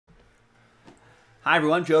Hi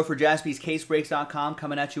everyone, Joe for JaspysCaseBreaks.com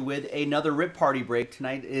coming at you with another Rip Party break.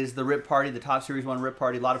 Tonight is the Rip Party, the Top Series 1 Rip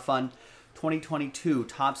Party. A lot of fun. 2022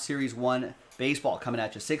 Top Series 1 Baseball coming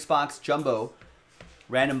at you. 6-box Jumbo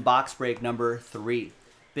Random Box Break number 3.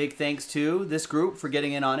 Big thanks to this group for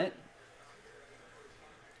getting in on it.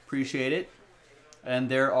 Appreciate it. And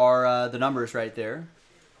there are the numbers right there.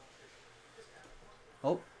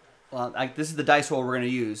 Oh, well, this is the dice roll we're going to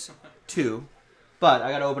use. 2. But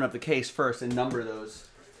I got to open up the case first and number those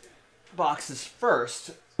boxes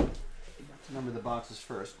first. Number the boxes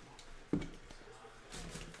first.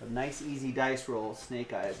 A nice, easy dice roll,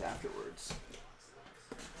 snake eyes afterwards.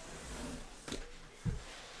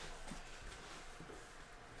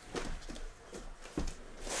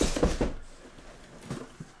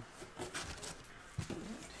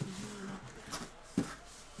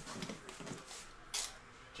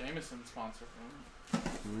 Jameson sponsor for me.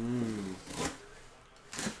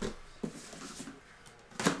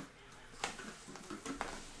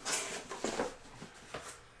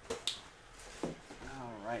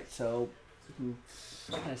 So you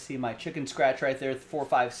can kind of see my chicken scratch right there, 4,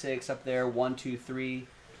 5, 6 up there, 1, 2, 3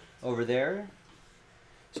 over there.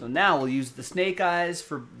 So now we'll use the snake eyes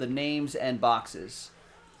for the names and boxes.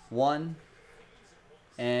 1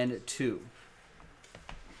 and 2.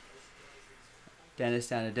 Dennis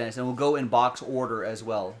down to Dennis. And we'll go in box order as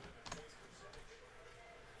well.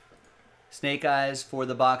 Snake eyes for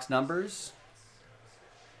the box numbers.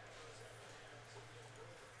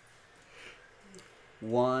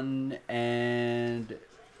 1 and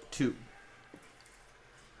 2.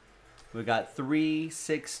 We got 3,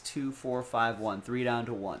 6, 2, 4, 5, 1. 3 down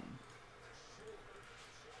to 1.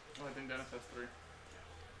 Oh, I think Dennis has 3.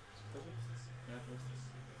 Yeah,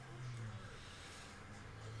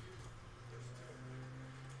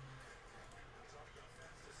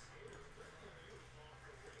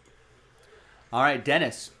 all right,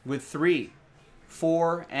 Dennis with 3,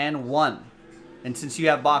 4, and 1. And since you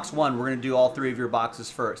have box 1, we're going to do all 3 of your boxes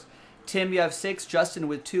first. Tim, you have 6, Justin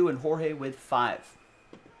with 2, and Jorge with 5.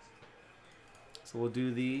 So we'll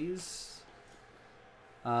do these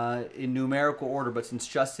in numerical order, but since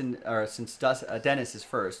Dennis is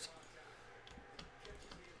first.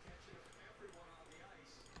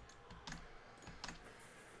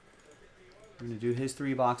 We're going to do his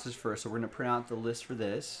 3 boxes first, so we're going to print out the list for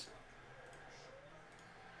this.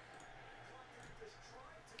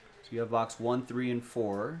 You have box 1, 3, and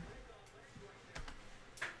 4.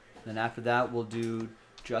 Then after that, we'll do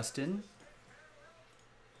Justin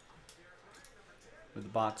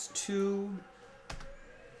with box 2.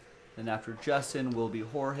 Then after Justin, will be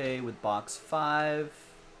Jorge with box 5.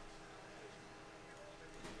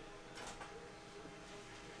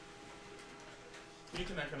 Can you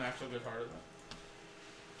connect an actual guitar to that?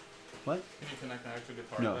 What? Can you connect an actual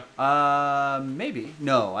guitar No. to that? Maybe.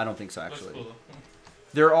 No, I don't think so, actually. That's cool.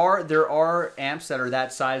 There are amps that are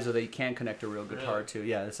that size that you can connect a real guitar Really? to.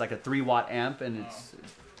 Yeah, it's like a 3-watt amp, and it's.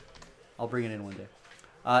 I'll bring it in one day.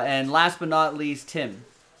 And last but not least, Tim.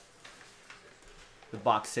 With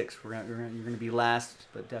box 6, you're gonna be last,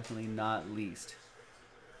 but definitely not least.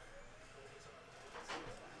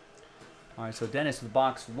 All right, so Dennis with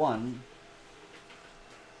box 1.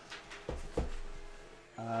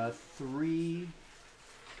 3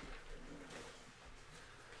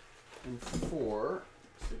 and 4.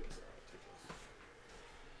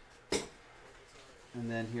 And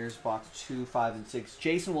then here's box 2, 5, and 6.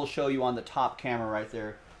 Jason will show you on the top camera right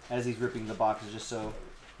there as he's ripping the boxes, just so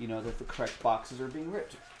you know that the correct boxes are being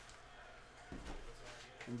ripped.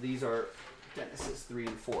 And these are Dennis's 3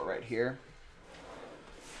 and 4 right here.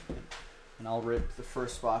 And I'll rip the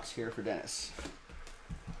first box here for Dennis.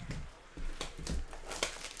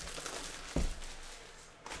 All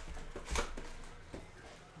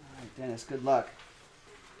right, Dennis, good luck.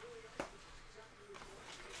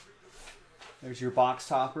 There's your box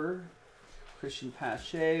topper, Christian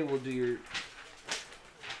Pache. We'll do your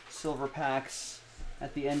silver packs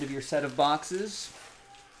at the end of your set of boxes.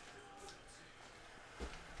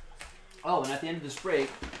 Oh, and at the end of this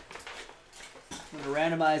break, I'm going to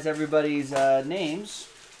randomize everybody's names.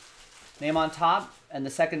 Name on top and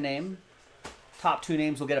the second name. Top 2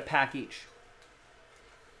 names will get a pack each.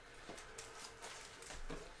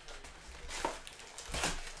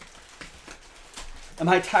 Am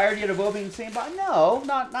I tired yet of opening the same box? No,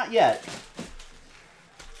 not yet.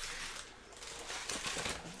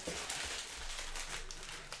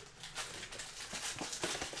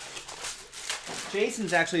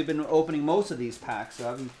 Jason's actually been opening most of these packs,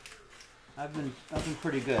 so I've been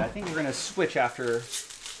pretty good. I think we're gonna switch after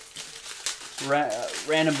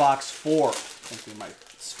random box 4. I think we might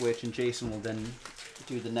switch, and Jason will then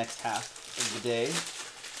do the next half. of the day.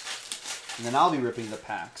 And then I'll be ripping the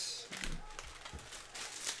packs.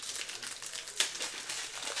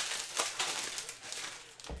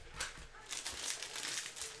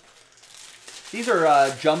 These are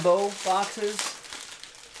jumbo boxes.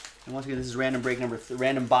 And once again, this is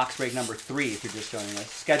random box break number 3 if you're just joining us.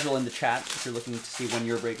 Schedule in the chat if you're looking to see when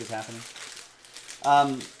your break is happening.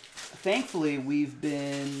 Thankfully, we've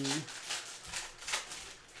been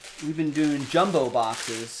doing jumbo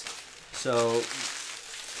boxes, so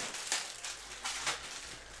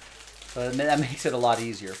that makes it a lot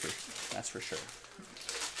easier, that's for sure.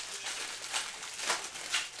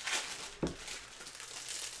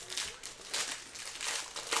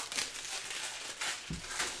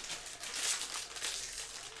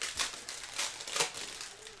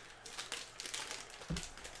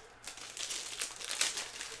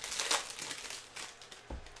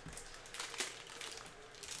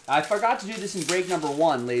 I forgot to do this in break number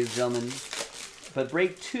 1, ladies and gentlemen, but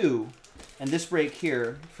break 2 and this break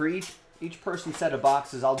here, for each person's set of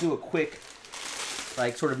boxes, I'll do a quick,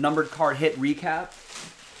 like, sort of numbered card hit recap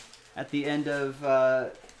at the end of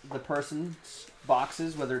the person's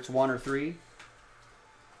boxes, whether it's 1 or 3.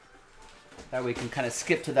 That way you can kind of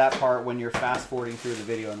skip to that part when you're fast forwarding through the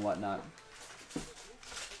video and whatnot.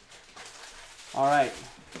 All right.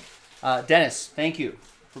 Dennis, thank you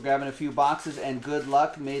for grabbing a few boxes, and good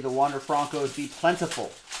luck. May the Wander Francos be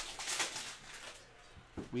plentiful.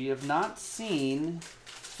 We have not seen...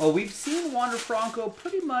 Well, we've seen Wander Franco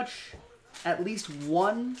pretty much at least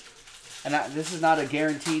one, and this is not a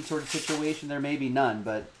guaranteed sort of situation. There may be none,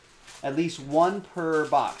 but at least one per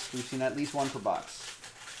box. We've seen at least one per box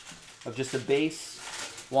of just a base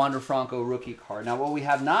Wander Franco rookie card. Now, what we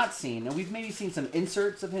have not seen, and we've maybe seen some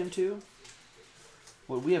inserts of him too,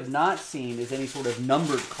 what we have not seen is any sort of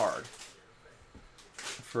numbered card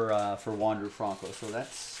for Wander Franco. So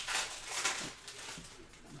that's,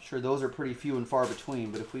 I'm sure those are pretty few and far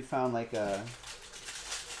between. But if we found like a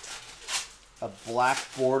black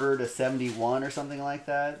border to 71 or something like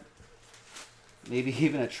that, maybe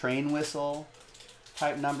even a train whistle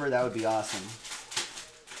type number, that would be awesome.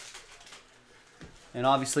 And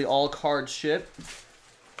obviously all cards ship.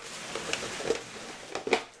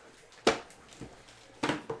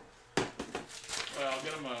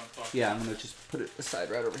 Yeah, I'm going to just put it aside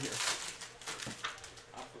right over here.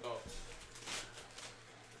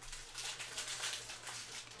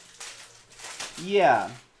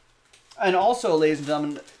 Yeah. And also, ladies and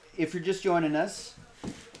gentlemen, if you're just joining us,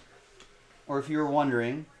 or if you're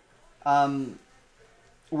wondering,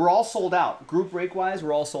 we're all sold out. Group break-wise,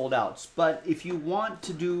 we're all sold out. But if you want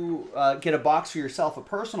to do get a box for yourself, a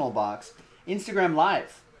personal box, Instagram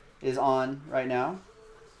Live is on right now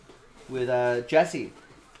with Jesse.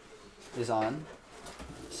 Is on,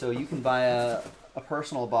 so you can buy a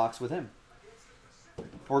personal box with him,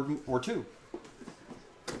 or 2,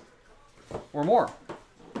 or more,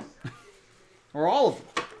 or all of them.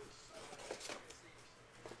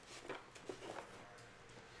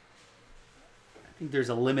 I think there's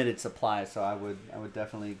a limited supply, so I would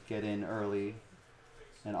definitely get in early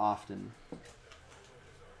and often.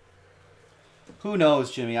 Who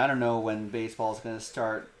knows, Jimmy? I don't know when baseball is going to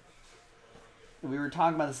start. We were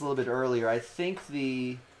talking about this a little bit earlier. I think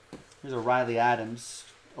here's a Riley Adams,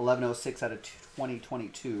 1106 out of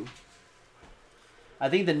 2022. I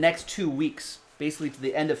think the next 2 weeks, basically to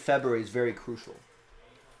the end of February, is very crucial.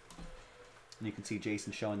 And you can see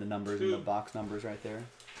Jason showing the numbers and the box numbers right there.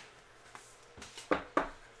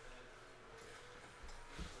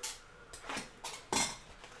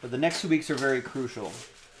 But the next 2 weeks are very crucial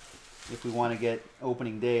if we want to get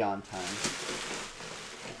opening day on time.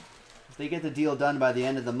 If they get the deal done by the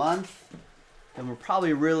end of the month, then we're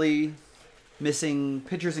probably really missing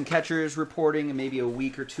pitchers and catchers reporting and maybe a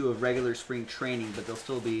week or 2 of regular spring training, but they'll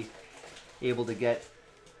still be able to get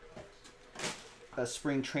a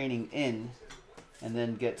spring training in and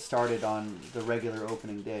then get started on the regular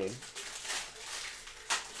opening day.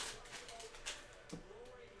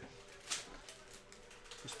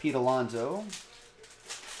 There's Pete Alonso.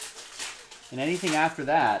 And anything after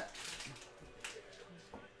that,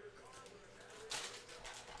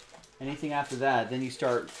 then you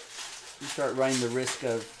start running the risk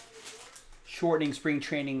of shortening spring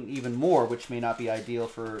training even more, which may not be ideal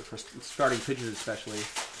for starting pitchers especially,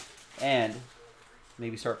 and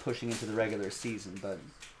maybe start pushing into the regular season.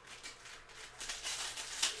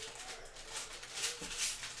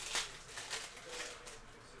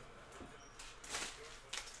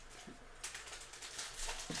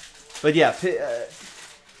 But yeah,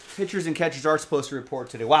 pitchers and catchers are supposed to report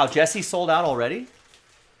today. Wow, Jesse sold out already?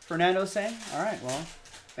 Fernando's saying? All right, well,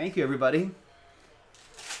 thank you, everybody.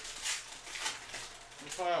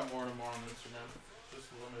 probably have more tomorrow on Instagram. Just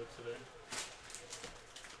limited today.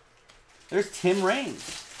 There's Tim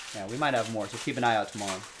Raines. Yeah, we might have more, so keep an eye out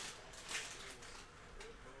tomorrow.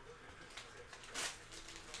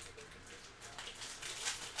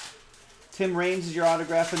 Tim Raines is your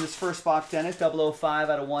autograph in this first box, Dennis. 005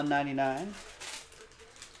 out of 199.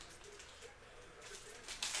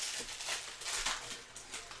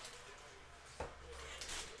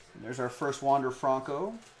 And there's our first Wander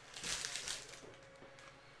Franco.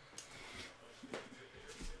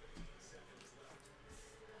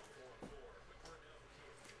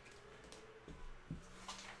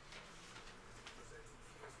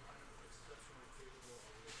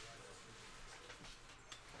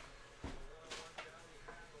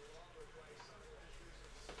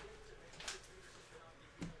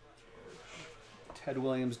 Ted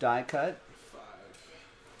Williams die cut.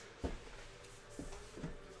 5.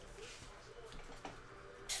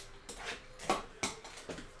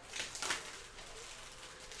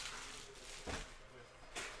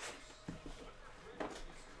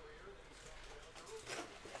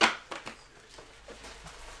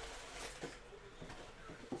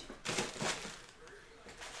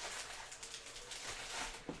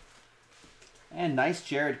 And nice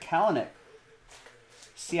Jared Kalanick.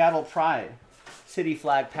 Seattle Pride. City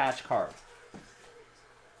flag patch card.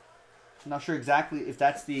 I'm not sure exactly if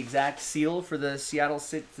that's the exact seal for the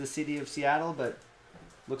city of Seattle, but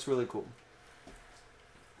looks really cool.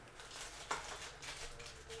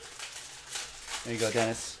 There you go,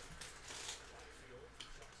 Dennis.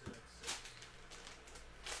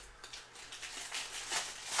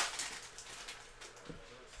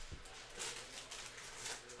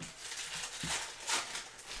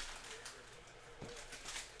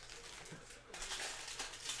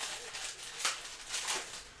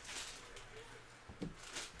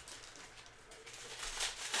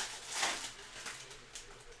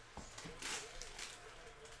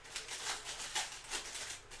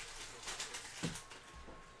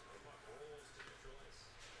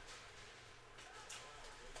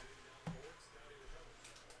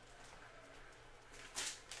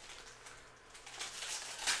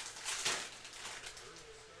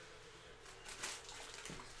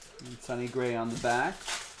 And Sonny Gray on the back.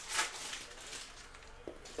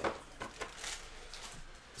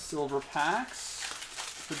 Silver packs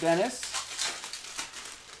for Dennis.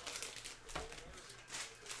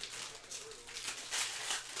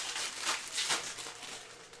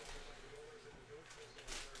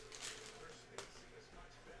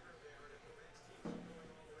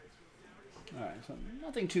 All right, so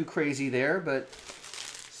nothing too crazy there, but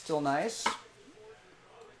still nice.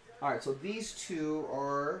 All right, so these two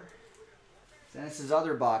are Dennis's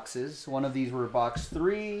other boxes. One of these were box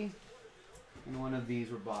 3, and one of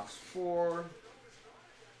these were box 4.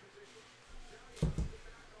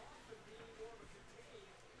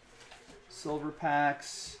 Silver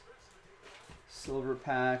packs,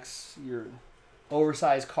 your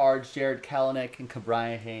oversized cards, Jared Kalanick and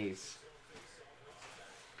Cabrian Hayes.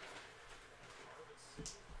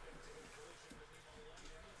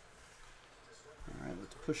 All right,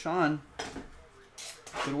 let's push on.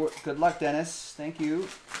 Good work. Good luck, Dennis. Thank you.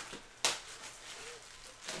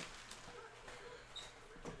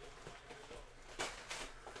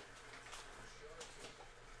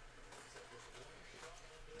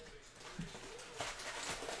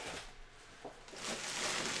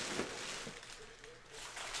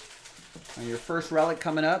 And your first relic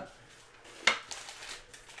coming up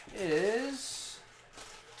is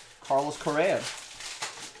Carlos Correa.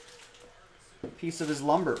 Piece of his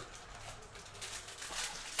lumber.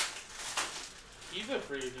 He's a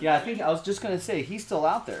free agent. Yeah, I think I was just gonna say he's still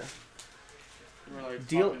out there. We were like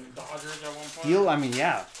Deal- talking Dodgers at one point. Deal. I mean,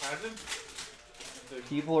 yeah. Hasn't?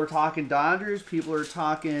 People are talking Dodgers. People are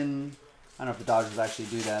talking. I don't know if the Dodgers actually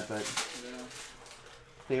do that, but Yeah.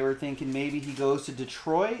 they were thinking maybe he goes to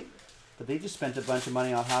Detroit. But they just spent a bunch of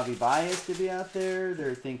money on Javi Baez to be out there.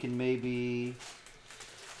 They're thinking maybe.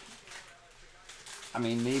 I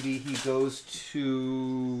mean, maybe he goes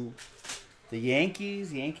to the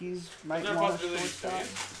Yankees. The Yankees might Is there a want a possibility he shortstop.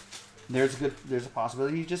 stays? There's a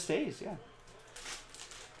possibility he just stays. Yeah.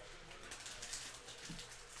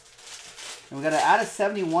 And we got to add a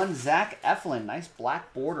 71 Zach Eflin. Nice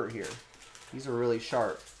black border here. These are really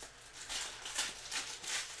sharp.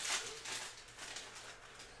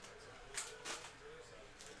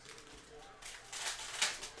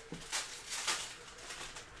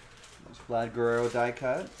 Vlad Guerrero die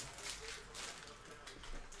cut.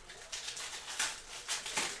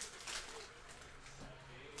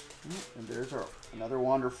 And there's another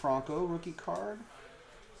Wander Franco rookie card.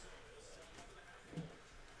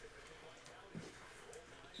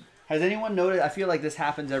 Has anyone noticed? I feel like this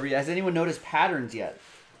happens every. Has anyone noticed patterns yet?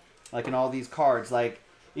 Like in all these cards, like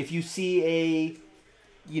if you see a,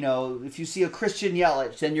 if you see a Christian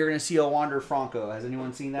Yelich, then you're gonna see a Wander Franco. Has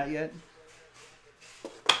anyone seen that yet?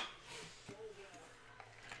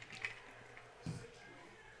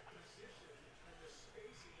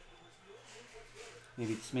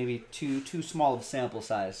 Maybe it's too small of a sample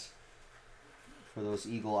size for those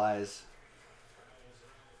eagle eyes.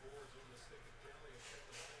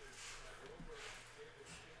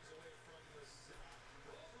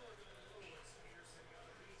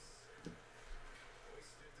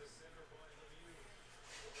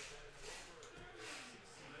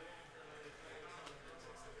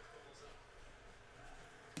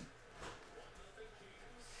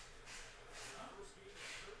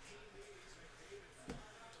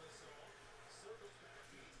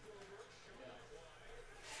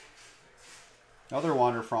 Another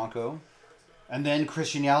Wander Franco. And then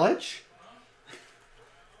Christian Yelich.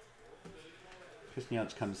 Christian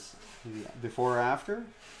Yelich comes maybe before or after.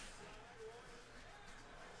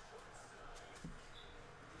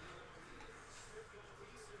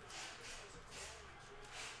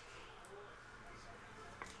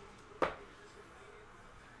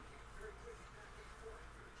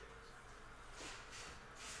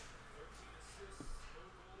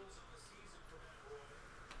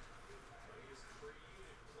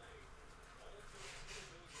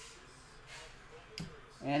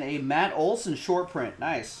 And a Matt Olson short print.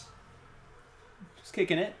 Nice. Just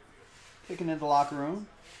kicking it. Kicking it in the locker room.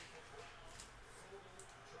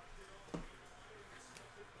 I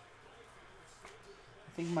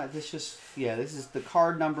think this is the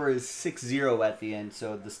card number is 60 at the end,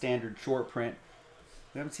 so the standard short print.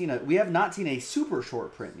 We have not seen a super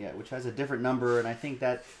short print yet, which has a different number, and I think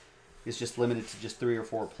that is just limited to just 3 or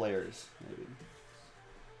 4 players, maybe.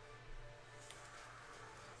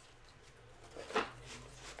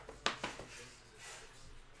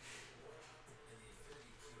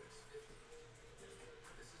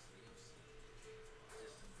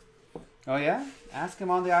 Oh yeah? Ask him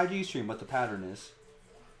on the IG stream what the pattern is.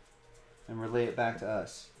 And relay it back to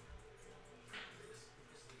us.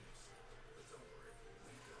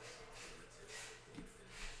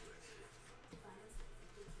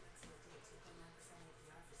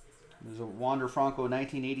 There's a Wander Franco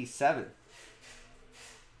 1987.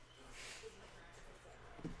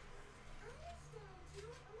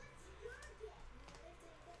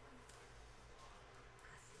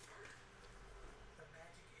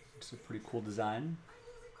 It's a pretty cool design.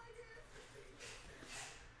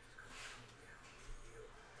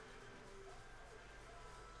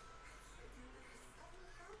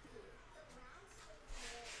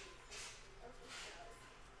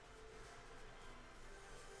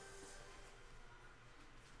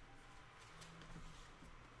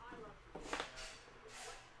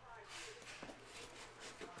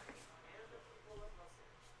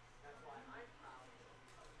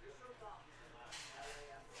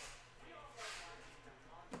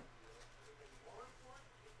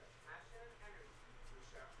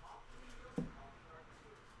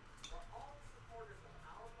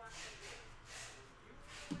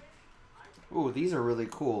 Ooh, these are really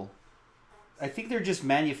cool. I think they're just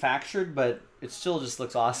manufactured, but it still just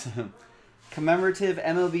looks awesome. Commemorative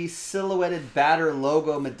MLB silhouetted batter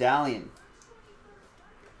logo medallion.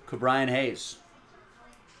 Brian Hayes.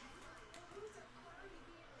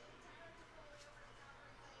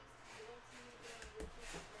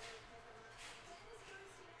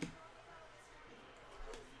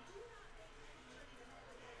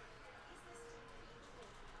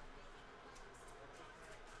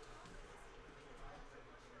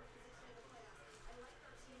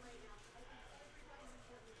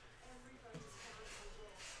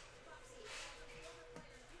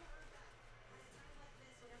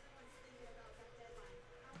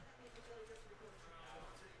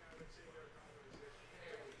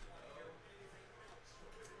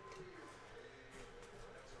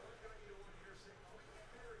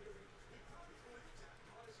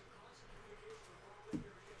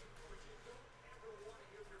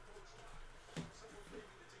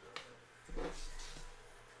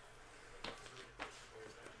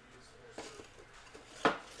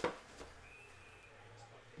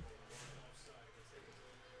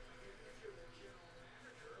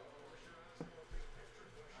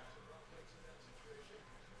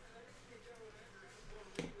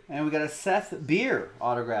 And we got a Seth Beer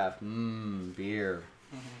autograph. Beer.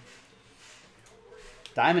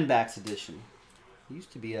 Diamondbacks edition. He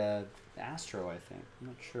used to be a Astro, I think. I'm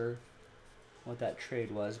not sure what that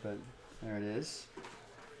trade was, but there it is.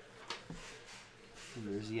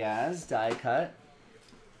 And there's Yaz, die cut.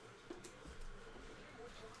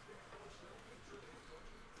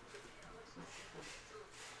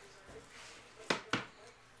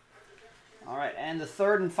 right, and the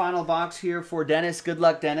third and final box here for Dennis. Good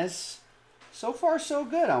luck, Dennis. So far, so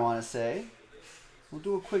good, I want to say. We'll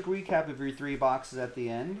do a quick recap of your 3 boxes at the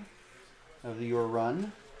end of your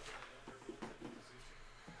run.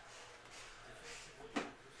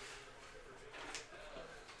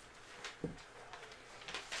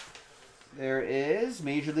 There is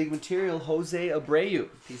Major League Material, Jose Abreu,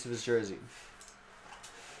 piece of his jersey.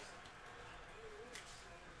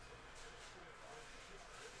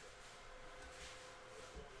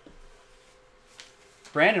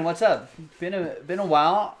 Brandon, what's up? Been a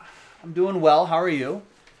while. I'm doing well. How are you?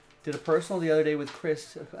 Did a personal the other day with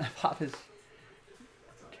Chris. Pop his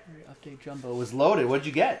carry update jumbo was loaded. What'd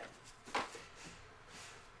you get?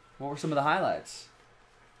 What were some of the highlights?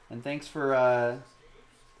 And thanks for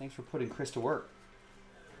putting Chris to work.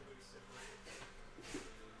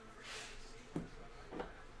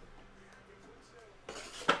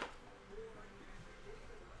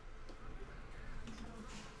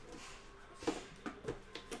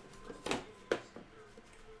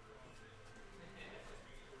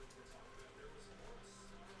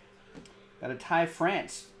 Got a Ty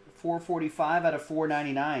France, 445 out of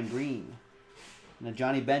 499, green. And a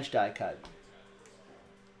Johnny Bench die cut.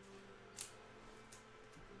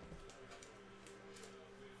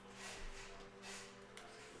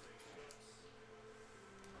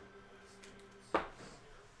 I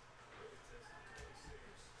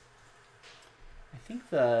think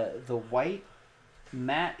the white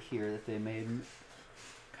matte here that they made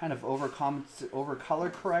kind of over color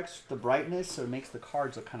corrects the brightness, so it makes the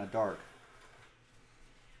cards look kind of dark.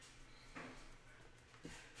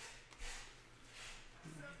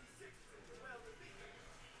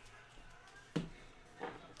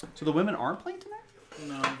 So the women aren't playing tonight?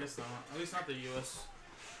 No, I guess not. At least not the U.S.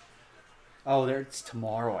 Oh, it's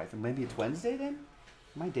tomorrow, I think. Maybe it's Wednesday then?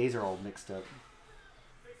 My days are all mixed up.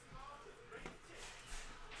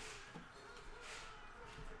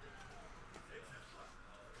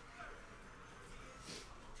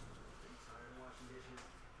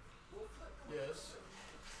 Yes.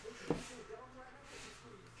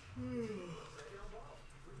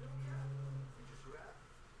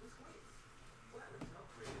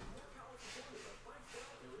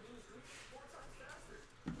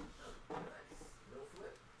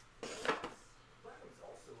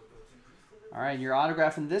 All right, your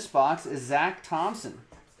autograph in this box is Zach Thompson.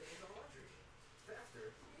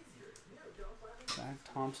 Zach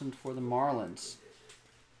Thompson for the Marlins.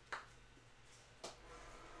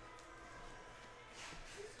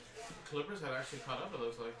 Clippers had actually caught up, it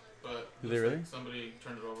looks like. But Did they really? like somebody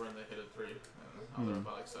turned it over and they hit a 3. And they're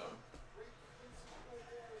about like 7.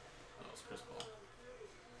 That was Chris Paul.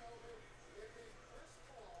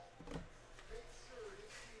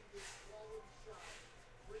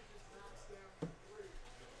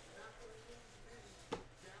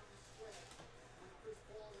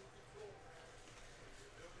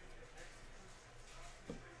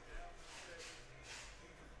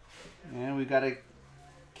 And we've got a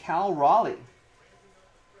Cal Raleigh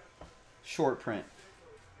short print.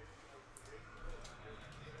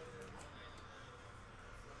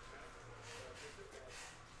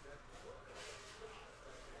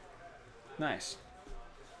 Nice.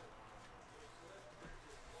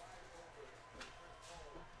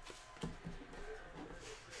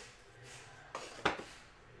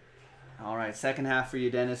 All right, second half for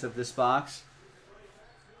you, Dennis, of this box.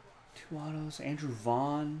 2 autos, Andrew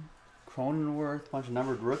Vaughn, Cronenworth, bunch of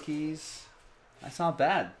numbered rookies. That's not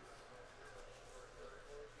bad.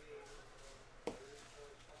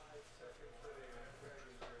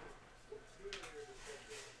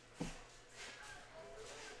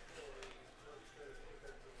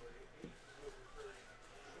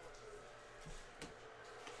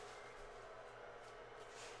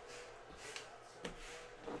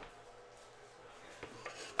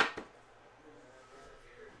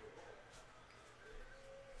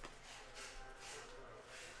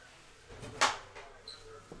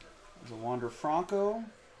 Wander Franco.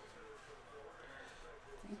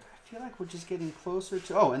 I feel like we're just getting closer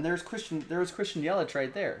to. Oh, and there's Christian. There was Christian Yelich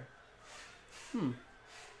right there. There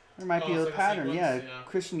might be a like pattern. a Yeah. sequence, yeah.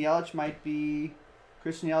 Christian Yelich might be.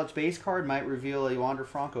 Christian Yelich base card might reveal a Wander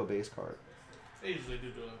Franco base card. They usually do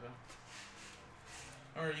like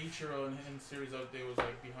that. Or Ichiro in series update was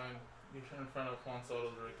like behind, in front of Juan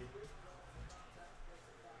Soto's rookie.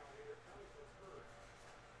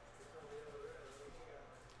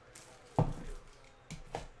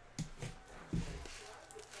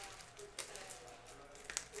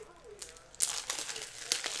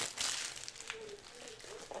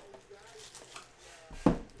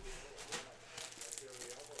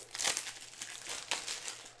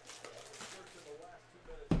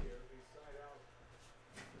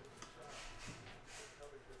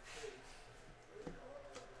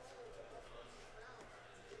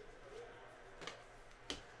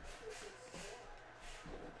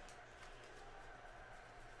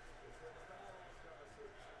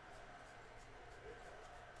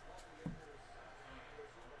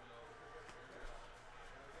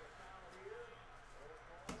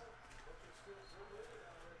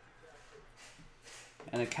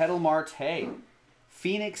 And a Kettle Marte.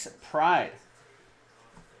 Phoenix Pride.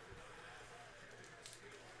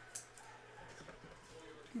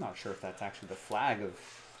 I'm not sure if that's actually the flag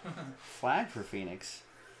for Phoenix.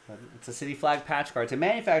 But it's a city flag patch card. It's a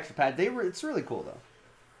manufactured patch. It's really cool though.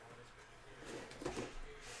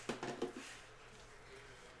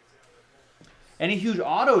 Any huge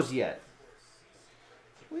autos yet?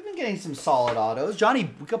 We've been getting some solid autos.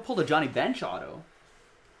 We could pull a Johnny Bench auto.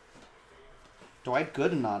 Dwight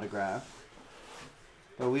Gooden autograph.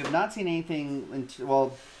 But we have not seen anything.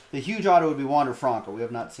 Well, the huge auto would be Wander Franco. We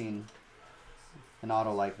have not seen an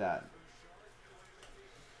auto like that.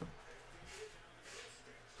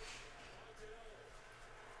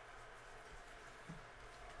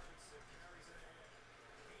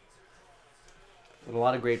 With a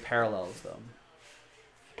lot of great parallels, though.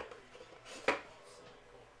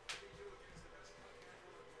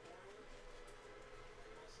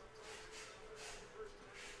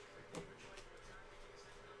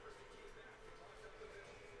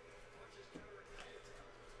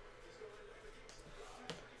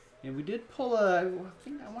 And we did pull I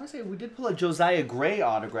want to say we did pull a Josiah Gray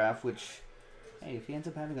autograph, which, hey, if he ends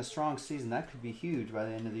up having a strong season, that could be huge by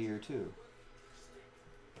the end of the year, too.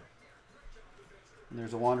 And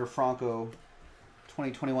there's a Wander Franco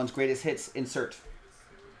 2021's Greatest Hits insert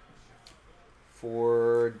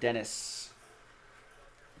for Dennis.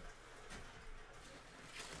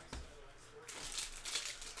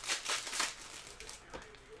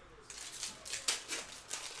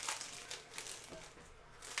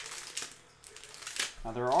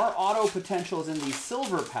 Now there are auto potentials in these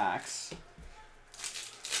silver packs.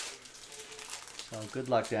 So good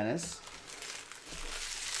luck, Dennis.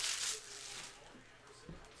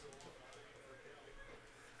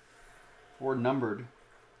 Or numbered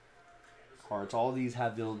cards. All of these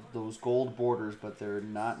have those gold borders, but they're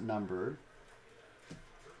not numbered.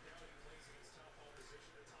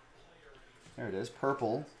 There it is.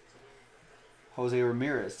 Purple. Jose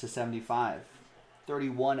Ramirez to 75.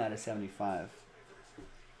 31 out of 75.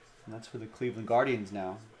 And that's for the Cleveland Guardians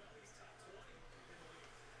now.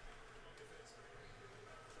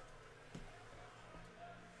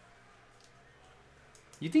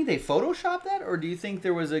 You think they photoshopped that, or do you think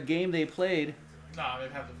there was a game they played? Nah,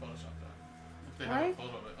 they'd have to Photoshop that. If they Right? have a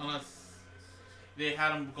photo of it. Unless they had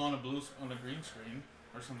them go on a green screen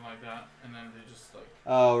or something like that, and then they just like...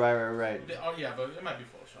 Oh, right. Oh, yeah, but it might be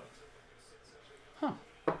Photoshopped. Huh.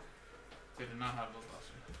 They did not have those last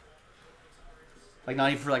year. Like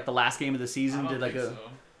not even for like the last game of the season? I don't Did like think a...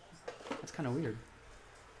 so. That's kind of weird.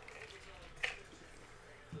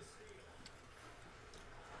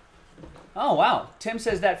 Oh, wow. Tim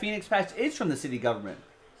says that Phoenix patch is from the city government.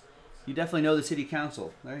 You definitely know the city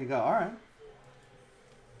council. There you go. All right.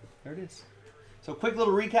 There it is. So quick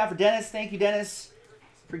little recap for Dennis. Thank you, Dennis,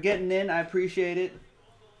 for getting in. I appreciate it.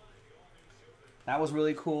 That was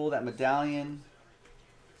really cool. That medallion.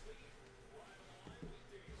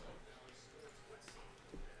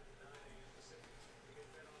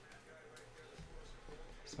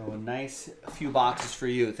 So a nice few boxes for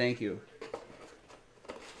you. Thank you.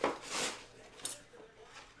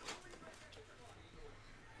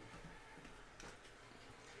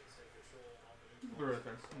 We're right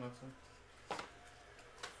there. On that side.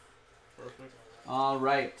 Perfect. All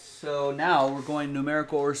right. So now we're going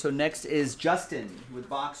numerical order. So next is Justin with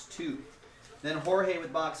box 2. Then Jorge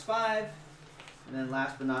with box 5. And then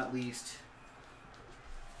last but not least,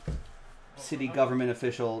 city government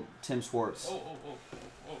official Tim Swartz.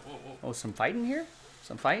 Oh, some fighting here?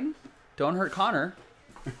 Some fighting? Don't hurt Connor.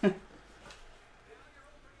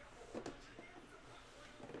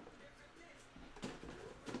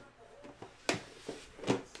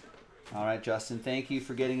 All right, Justin, thank you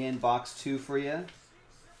for getting in box 2 for you.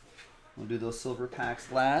 We'll do those silver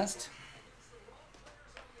packs last.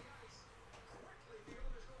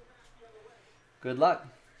 Good luck.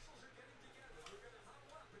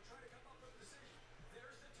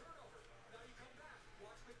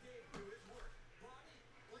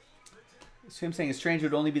 So I'm saying it's strange it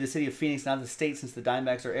would only be the city of Phoenix, not the state, since the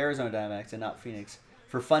Diamondbacks are Arizona Diamondbacks and not Phoenix,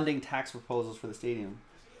 for funding tax proposals for the stadium.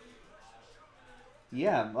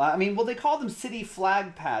 Yeah, I mean, well, they call them city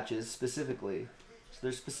flag patches specifically. So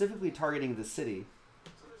they're specifically targeting the city.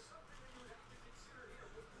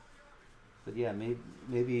 But yeah,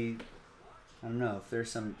 maybe I don't know if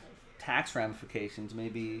there's some tax ramifications.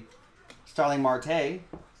 Maybe Starling Marte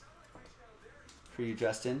for you,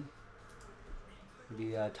 Justin.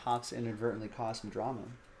 Maybe TOPPS inadvertently caused some drama.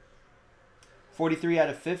 43 out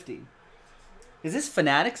of 50. Is this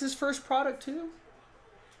Fanatics' first product too?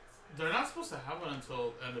 They're not supposed to have one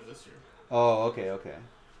until end of this year. Oh, okay.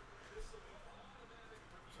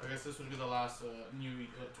 I guess this would be the last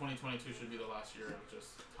 2022 should be the last year of just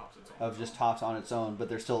Topps its own. Of just Topps on its own, but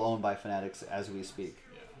they're still owned by Fanatics as we speak.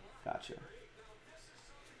 Yeah. Gotcha.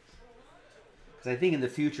 Because I think in the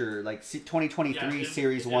future, like 2023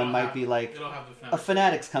 Series 1 might be like a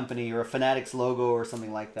Fanatics company or a Fanatics logo or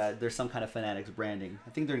something like that. There's some kind of Fanatics branding. I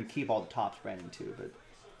think they're going to keep all the Topps branding too, but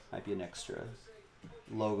might be an extra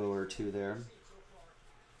logo or two there.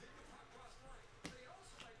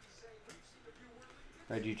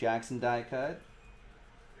 Reggie Jackson die cut.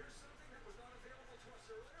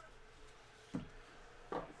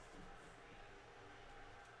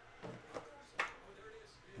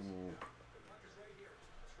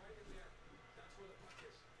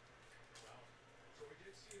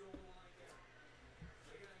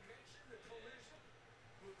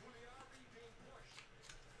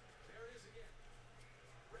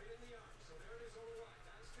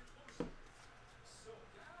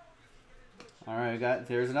 All right,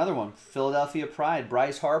 there's another one. Philadelphia Pride,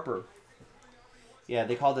 Bryce Harper. Yeah,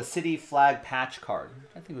 they call it the City Flag Patch card.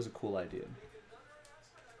 I think it was a cool idea.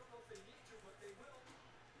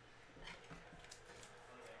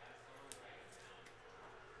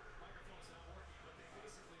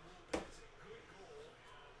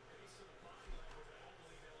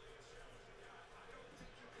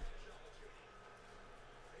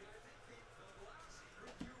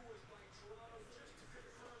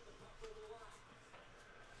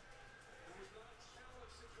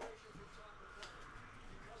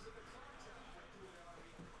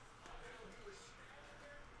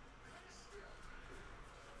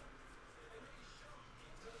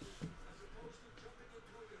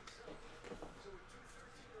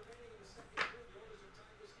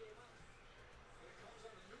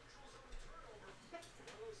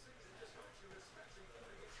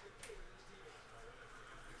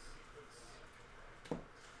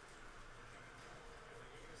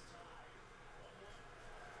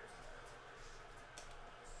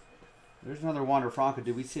 There's another Wander Franco.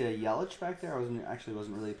 Did we see a Yelich back there? I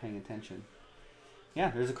wasn't really paying attention.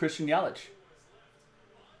 Yeah, there's a Christian Yelich.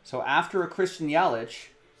 So after a Christian Yelich,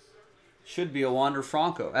 should be a Wander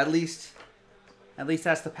Franco. At least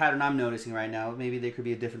that's the pattern I'm noticing right now. Maybe there could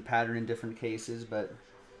be a different pattern in different cases, but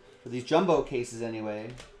for these jumbo cases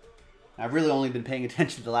anyway, I've really only been paying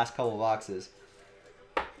attention to the last couple of boxes.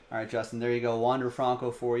 All right, Justin, there you go. Wander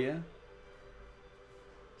Franco for you.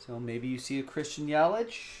 So maybe you see a Christian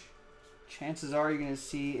Yelich. Chances are you're going to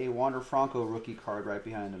see a Wander Franco rookie card right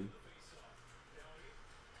behind him.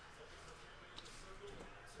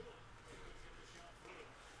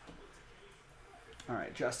 All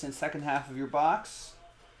right, Justin, second half of your box.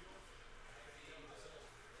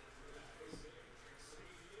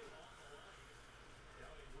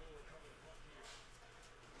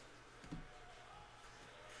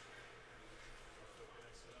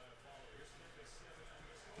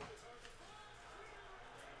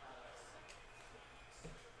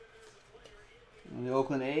 And the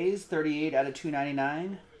Oakland A's, 38 out of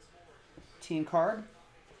 299. Team card.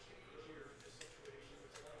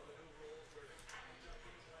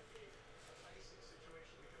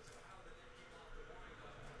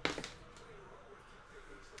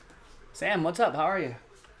 Sam, what's up? How are you?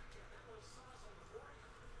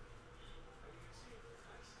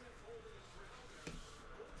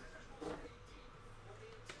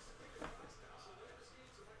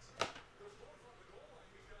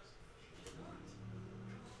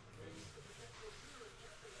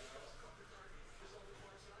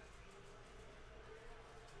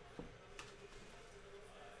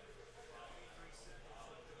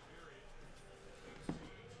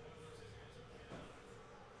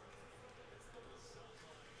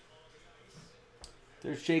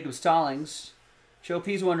 There's Jacob Stallings. Joe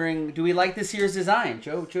P's wondering, do we like this year's design?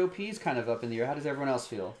 Joe P's kind of up in the air. How does everyone else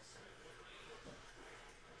feel?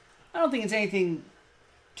 I don't think it's anything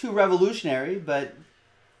too revolutionary, but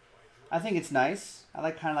I think it's nice. I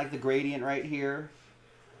kind of like the gradient right here.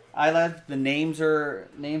 I like the names are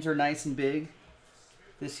nice and big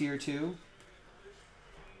this year too.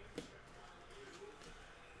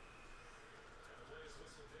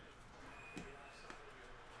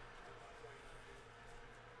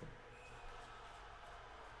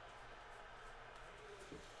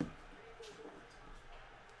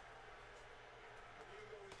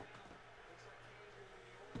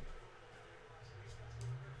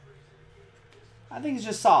 I think it's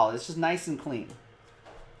just solid. It's just nice and clean.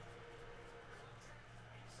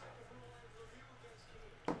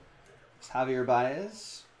 It's Javier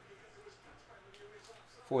Baez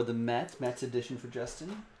for the Mets edition for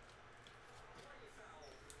Justin.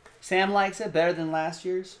 Sam likes it better than last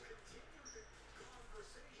year's.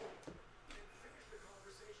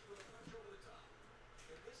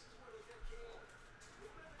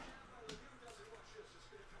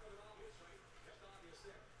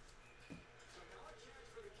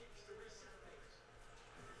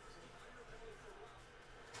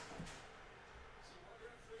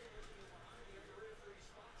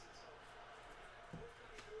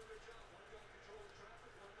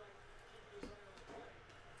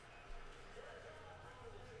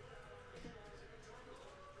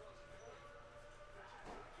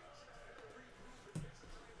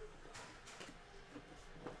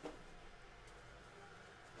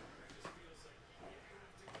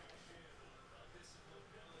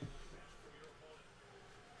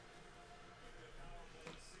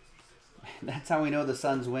 That's how we know the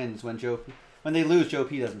Suns wins when they lose. Joe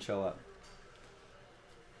P doesn't show up.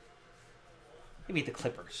 They beat the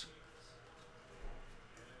Clippers.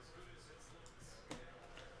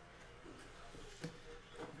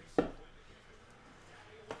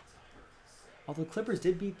 Although Clippers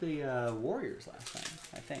did beat the Warriors last time,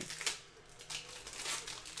 I think.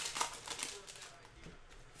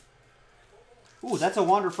 Ooh, that's a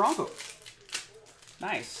Wander Franco.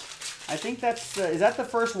 Nice. I think that's is that the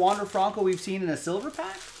first Wander Franco we've seen in a silver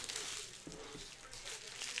pack?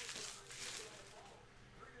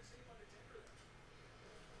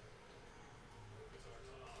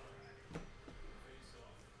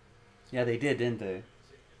 Yeah, they did, didn't they?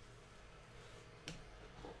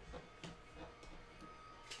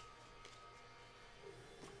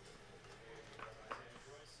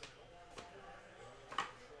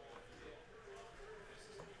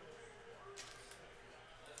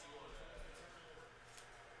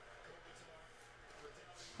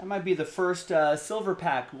 That might be the first silver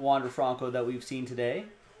pack Wander Franco that we've seen today.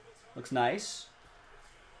 Looks nice.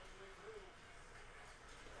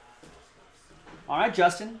 All right,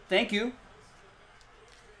 Justin. Thank you.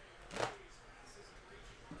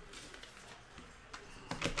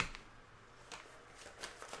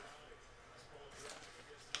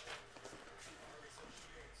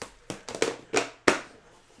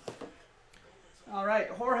 All right,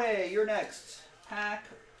 Jorge, you're next. Pack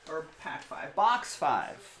 5. Box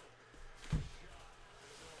 5.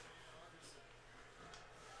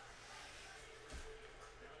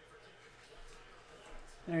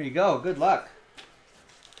 There you go. Good luck.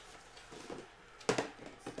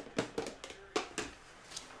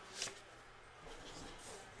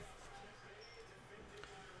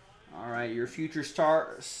 All right, your future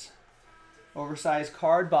stars. Oversized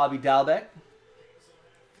card, Bobby Dalbec.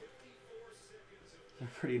 They're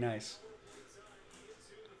pretty nice.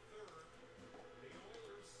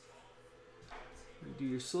 We do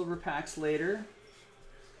your silver packs later.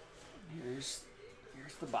 Here's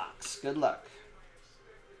the box. Good luck.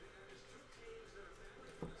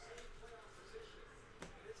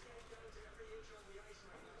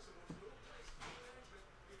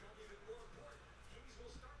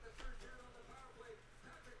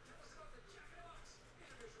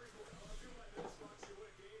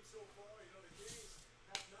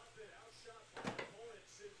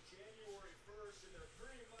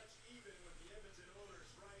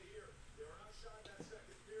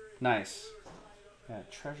 Nice. Yeah,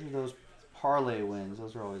 treasure those parlay wins.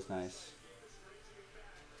 Those are always nice.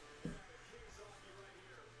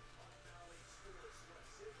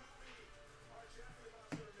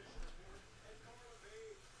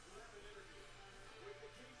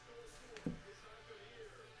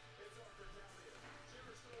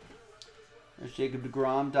 There's Jacob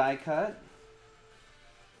deGrom die cut.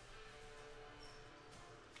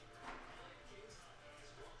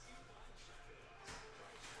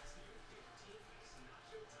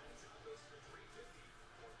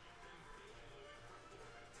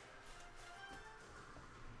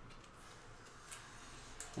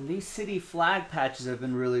 And these city flag patches have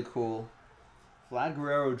been really cool. Vlad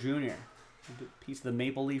Guerrero Jr. A piece of the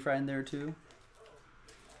maple leaf right in there too.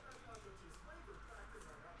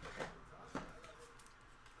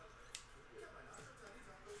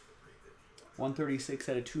 $136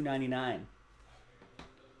 out of $299.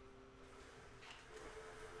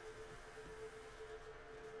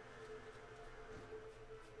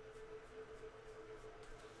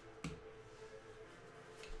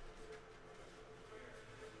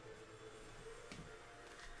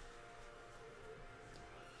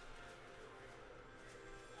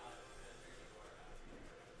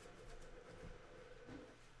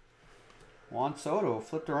 Juan Soto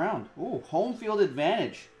flipped around. Ooh, home field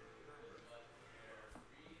advantage.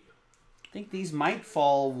 I think these might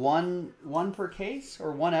fall one per case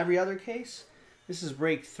or one every other case. This is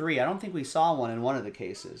break 3. I don't think we saw one in one of the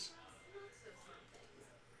cases.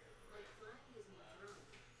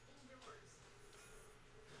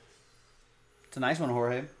 It's a nice one,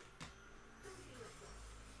 Jorge.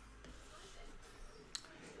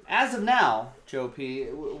 As of now, Joe P,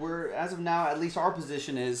 as of now, at least our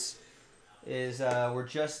position is we're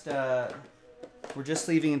just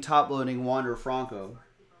leaving and top loading Wander Franco.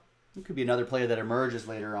 It could be another player that emerges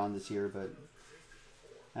later on this year, but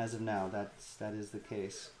as of now, that is the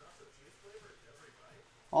case.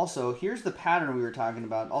 Also, here's the pattern we were talking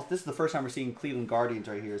about. Also, this is the first time we're seeing Cleveland Guardians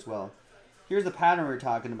right here as well. Here's the pattern we were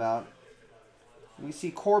talking about. We see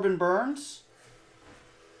Corbin Burns,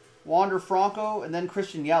 Wander Franco, and then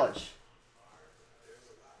Christian Yelich.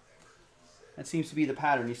 That seems to be the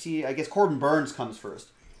pattern. You see, I guess Corbin Burns comes first.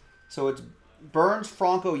 So it's Burns,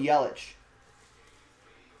 Franco, Yelich.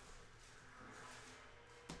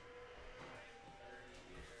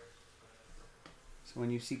 So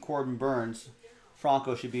when you see Corbin Burns,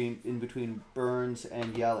 Franco should be in between Burns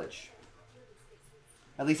and Yelich.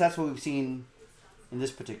 At least that's what we've seen in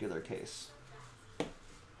this particular case.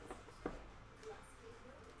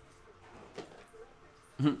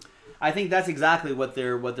 I think that's exactly what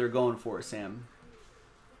they're going for, Sam.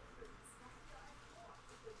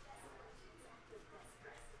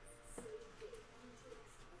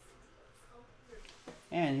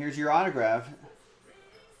 And here's your autograph.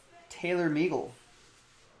 Taylor Meagle.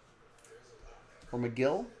 Or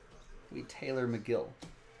McGill? Maybe Taylor McGill.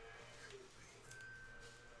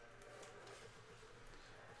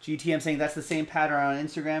 GTM saying that's the same pattern on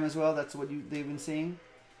Instagram as well. That's what they've been seeing.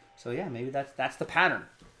 So yeah, maybe that's the pattern.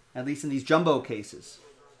 At least in these jumbo cases.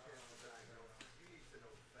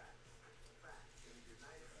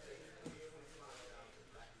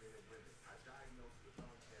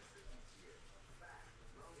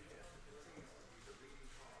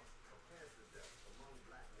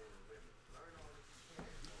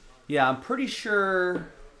 Yeah, I'm pretty sure.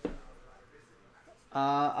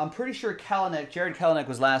 Jared Kelenic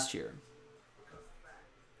was last year.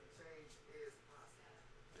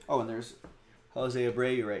 Oh, and there's Jose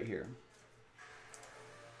Abreu right here.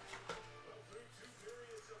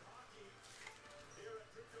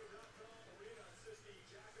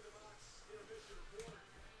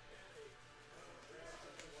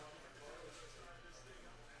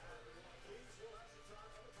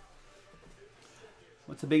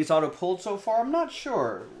 What's the biggest auto pulled so far? I'm not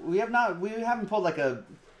sure. We haven't pulled like a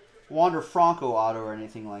Wander Franco auto or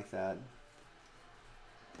anything like that.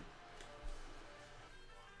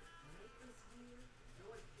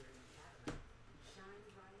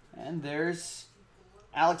 And there's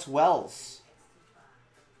Alex Wells.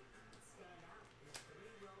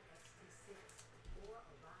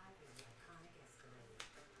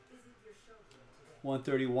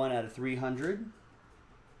 $131 out of 300.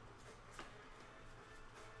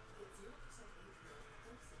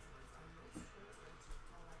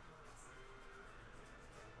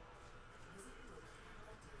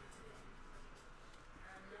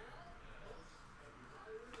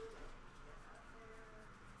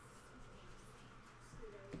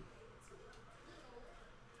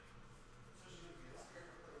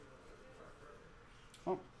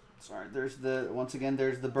 Oh, sorry. There's once again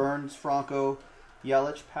there's the Burns, Franco,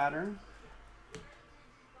 Yelich pattern.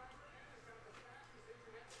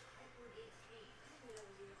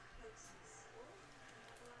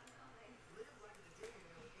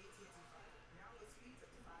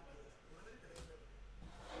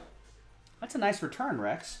 That's a nice return,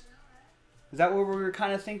 Rex. Is that what we were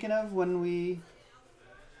kind of thinking of when we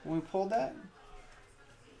pulled that?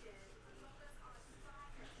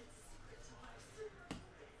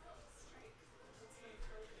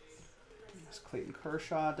 It's Clayton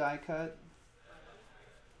Kershaw die cut.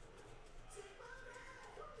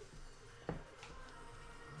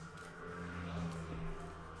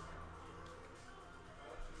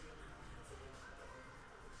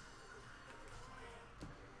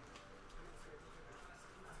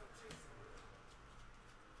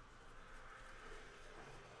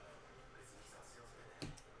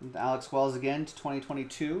 And Alex Wells again to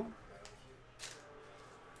 2022.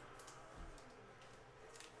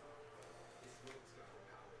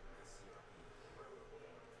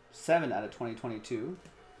 $7 out of 2022.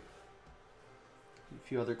 A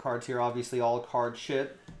few other cards here, obviously all card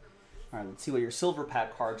ship. All right, let's see what your silver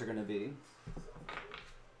pack cards are going to be.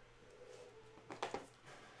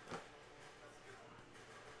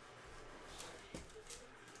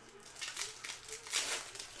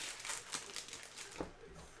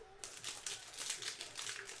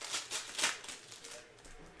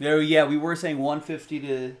 There, yeah, we were saying 150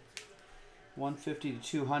 to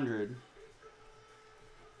 200.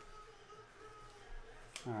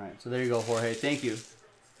 All right, so there you go, Jorge. Thank you.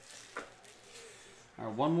 All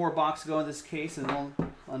right, one more box to go in this case, and we'll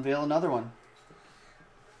unveil another one.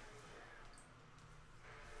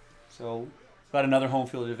 So, got another home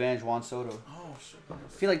field advantage, Juan Soto. Oh, shit. I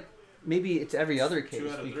feel like maybe it's every other case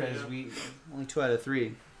because three, yeah. we only 2 out of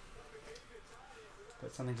 3.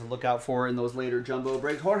 But something to look out for in those later jumbo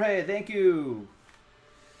breaks. Jorge, thank you.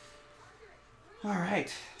 All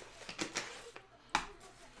right.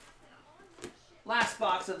 Last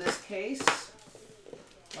box of this case.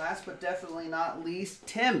 Last but definitely not least,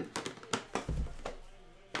 Tim.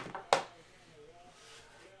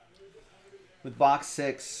 With box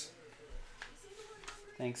 6.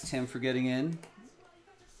 Thanks, Tim, for getting in.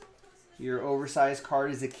 Your oversized card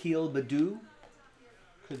is Akil Baddoo.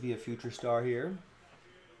 Could be a future star here.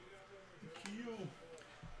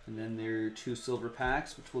 And then there are 2 silver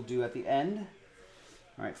packs, which we'll do at the end.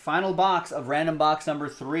 All right, final box of random box number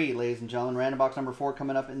 3, ladies and gentlemen. Random box number 4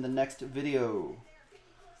 coming up in the next video.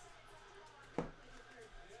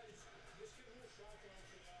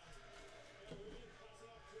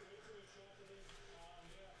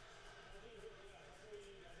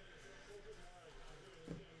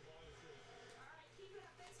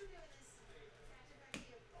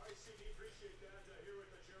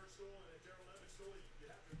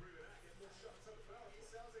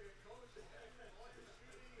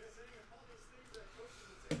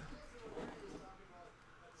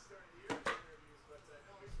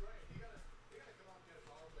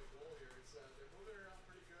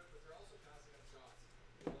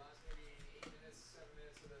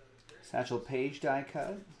 Satchel Paige die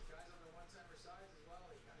cut.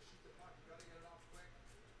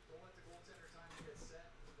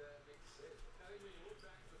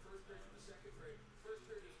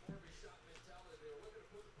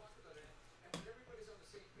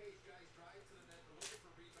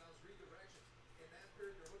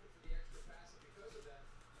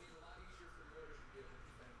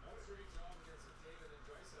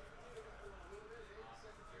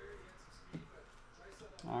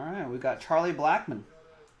 All right, we got Charlie Blackmon,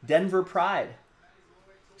 Denver Pride,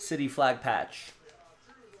 city flag patch.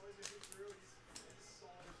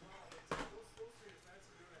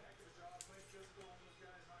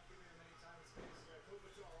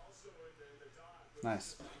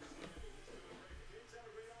 Nice.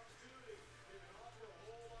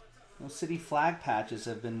 Those city flag patches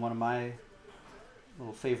have been one of my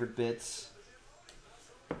little favorite bits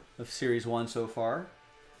of Series 1 so far.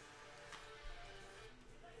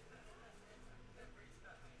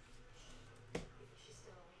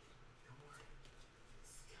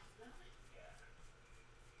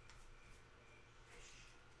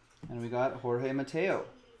 And we got Jorge Mateo,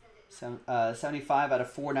 75 out of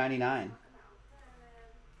 499.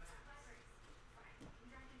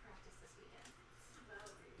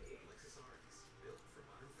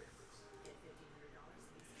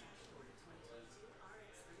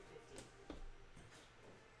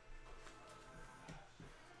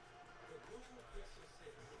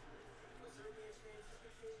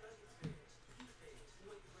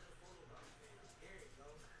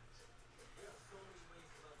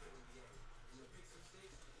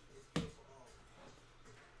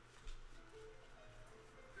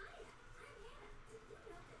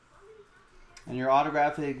 And your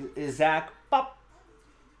autograph is Zach Pop.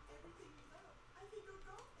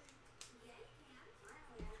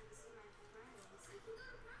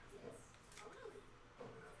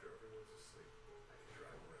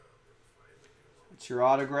 It's your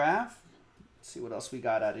autograph. Let's see what else we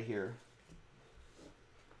got out of here.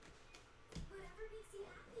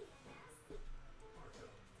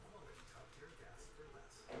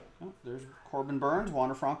 Oh, there's Corbin Burns,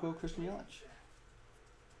 Wander Franco, Christian Yelich.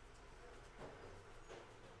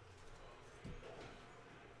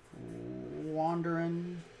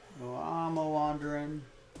 Wandering. Oh, I'm a wandering.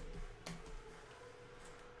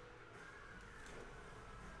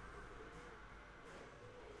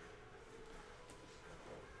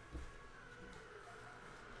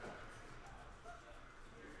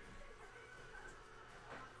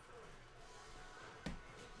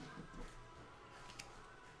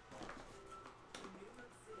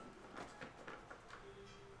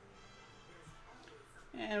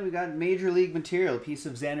 And we got Major League material, a piece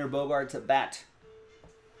of Xander Bogaerts at bat.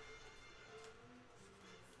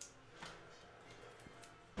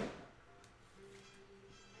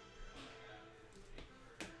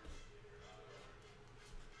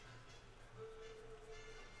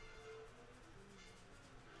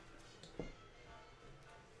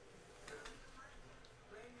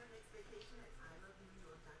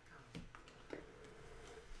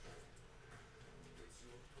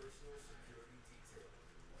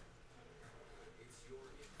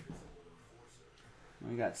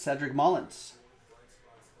 We got Cedric Mullins,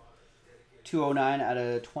 209 out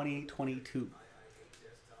of 2022.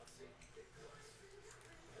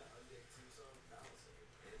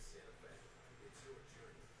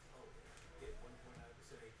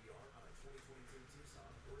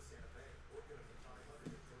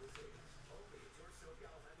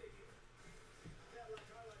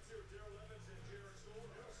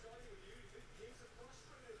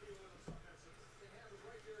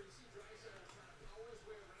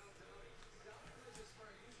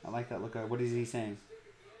 I like that look. What is he saying?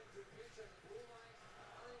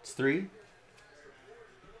 It's 3.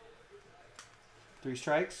 3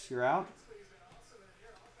 strikes. You're out.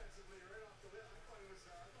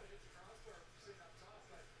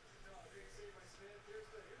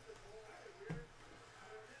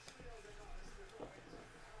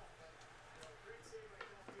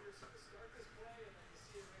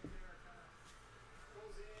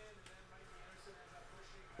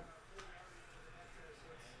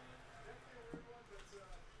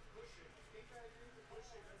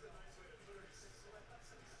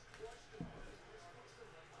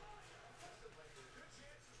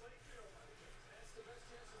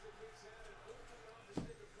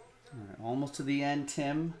 All right, almost to the end,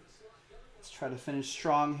 Tim. Let's try to finish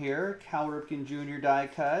strong here. Cal Ripken Jr. die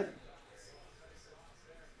cut.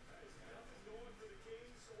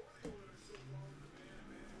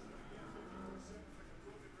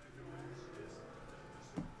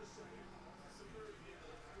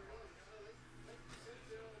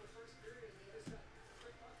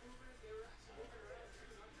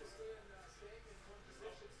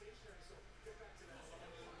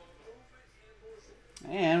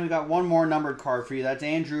 And we got one more numbered card for you. That's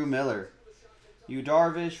Andrew Miller. Yu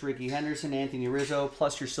Darvish, Ricky Henderson, Anthony Rizzo,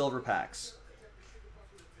 plus your silver packs.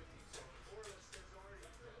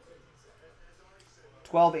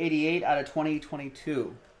 1288 out of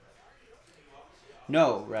 2022.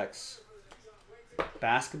 No, Rex.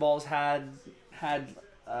 Basketball's had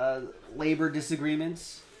labor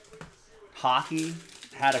disagreements. Hockey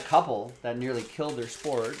had a couple that nearly killed their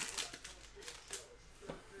sport.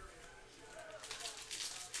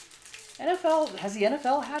 NFL, has the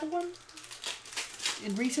NFL had one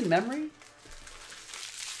in recent memory?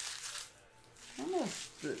 I don't know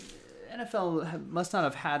if the NFL must not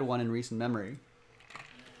have had one in recent memory.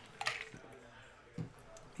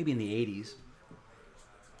 Maybe in the 80s.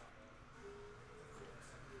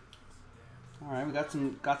 All right, we got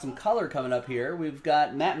some color coming up here. We've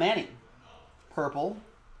got Matt Manning, purple,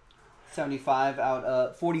 47 out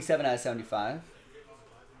of 75.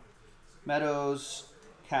 Meadows,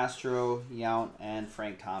 Castro, Yount, and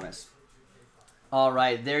Frank Thomas. All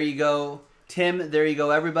right, there you go, Tim. There you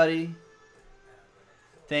go, everybody.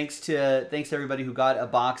 Thanks to everybody who got a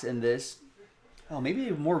box in this. Oh,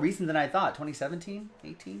 maybe more recent than I thought. 2017,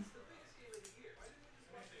 18.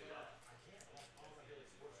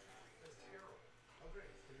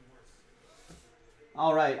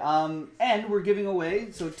 All right, and we're giving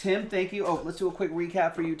away. So Tim, thank you. Oh, let's do a quick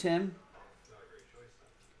recap for you, Tim.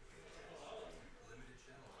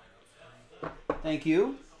 Thank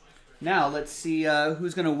you. Now let's see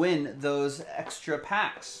who's going to win those extra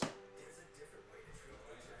packs.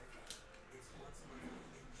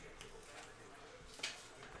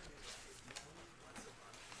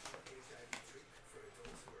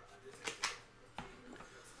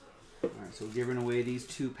 All right, so we're giving away these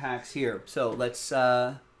 2 packs here. So let's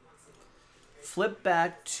flip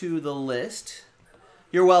back to the list.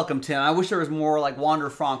 You're welcome, Tim. I wish there was more like Wander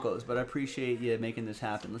Francos, but I appreciate you making this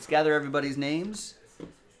happen. Let's gather everybody's names.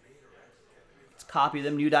 Let's copy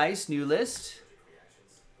them. New dice, new list.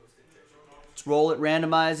 Let's roll it,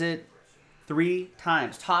 randomize it 3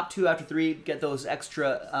 times. Top 2 after 3 get those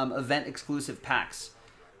extra event-exclusive packs.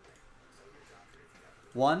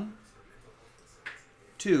 1,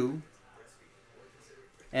 2,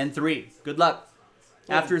 and 3. Good luck.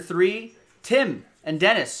 After 3, Tim and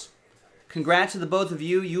Dennis. Congrats to the both of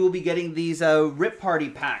you. You will be getting these Rip Party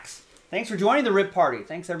packs. Thanks for joining the Rip Party.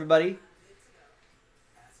 Thanks, everybody.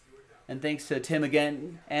 And thanks to Tim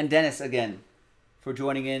again and Dennis again for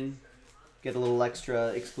joining in. Get a little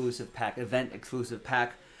extra exclusive pack, event exclusive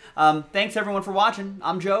pack. Thanks, everyone, for watching.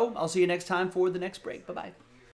 I'm Joe. I'll see you next time for the next break. Bye-bye.